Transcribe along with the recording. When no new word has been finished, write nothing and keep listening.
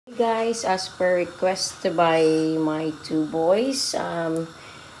Guys, as per request by my two boys,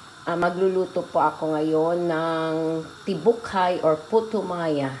 magluluto po ako ngayon ng tibukhay or puto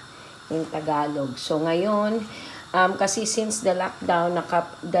maya in Tagalog. So ngayon, kasi since the lockdown,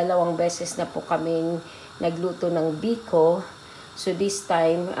 dalawang beses na po kaming nagluto ng biko. So this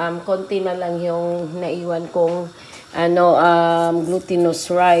time, konti na lang yung naiwan kong glutinous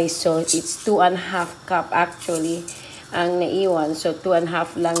rice. So it's 2.5 cup actually ang naiwan. So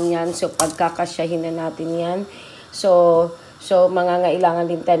 2.5 lang yan. So pagkakasyahin na natin yan. So mangangailangan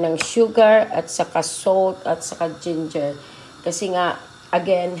din tayo ng sugar at saka salt at saka ginger. Kasi nga,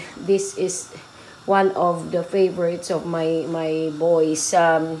 again, this is one of the favorites of my boys.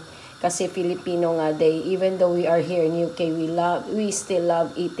 Kasi Filipino nga, even though we are here in UK, we still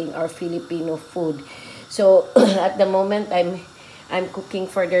love eating our Filipino food. So at the moment, I'm cooking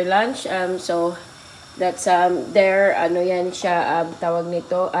for their lunch. So that's their yan siya, tawag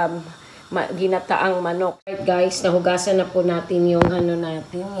nito, ginataang manok. Right guys, nahugasan na po natin yung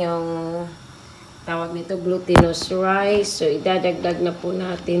yung tawag nito, glutinous rice. So idadagdag na po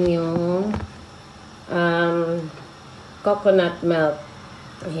natin yung coconut milk.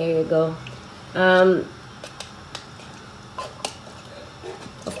 Here you go.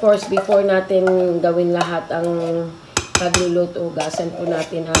 Of course, before natin gawin lahat ang pagluluto, hugasan po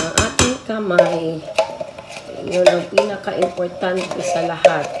natin ang ating kamay. Yun ang pinaka-importante sa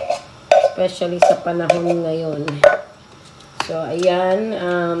lahat, especially sa panahon ngayon. So ayan,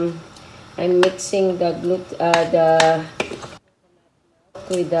 I'm mixing the with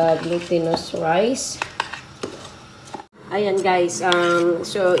the glutinous rice. Ayan guys,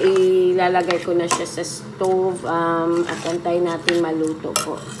 so ilalagay ko na siya sa stove at antayin natin maluto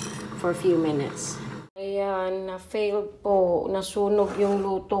po for a few minutes. Ayan, na-failed po. Nasunog yung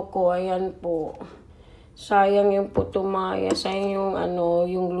luto ko. Ayan po. Sayang yung puto maya. Sayang yung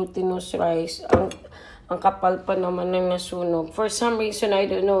yung glutinous rice. Ang kapal pa naman ng nasunog. For some reason, I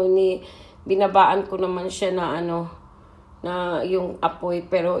don't know, binabaan ko naman siya na na yung apoy.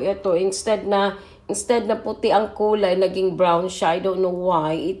 Pero ito, instead na puti ang kulay, naging brown siya. I don't know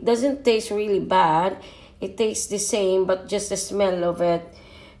why. It doesn't taste really bad. It tastes the same, but just the smell of it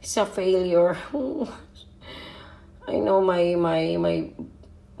is a failure. I know my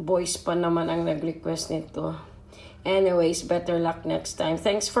boys pa naman ang nag-request nito. Anyways, better luck next time.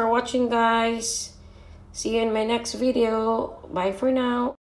 Thanks for watching, guys. See you in my next video. Bye for now.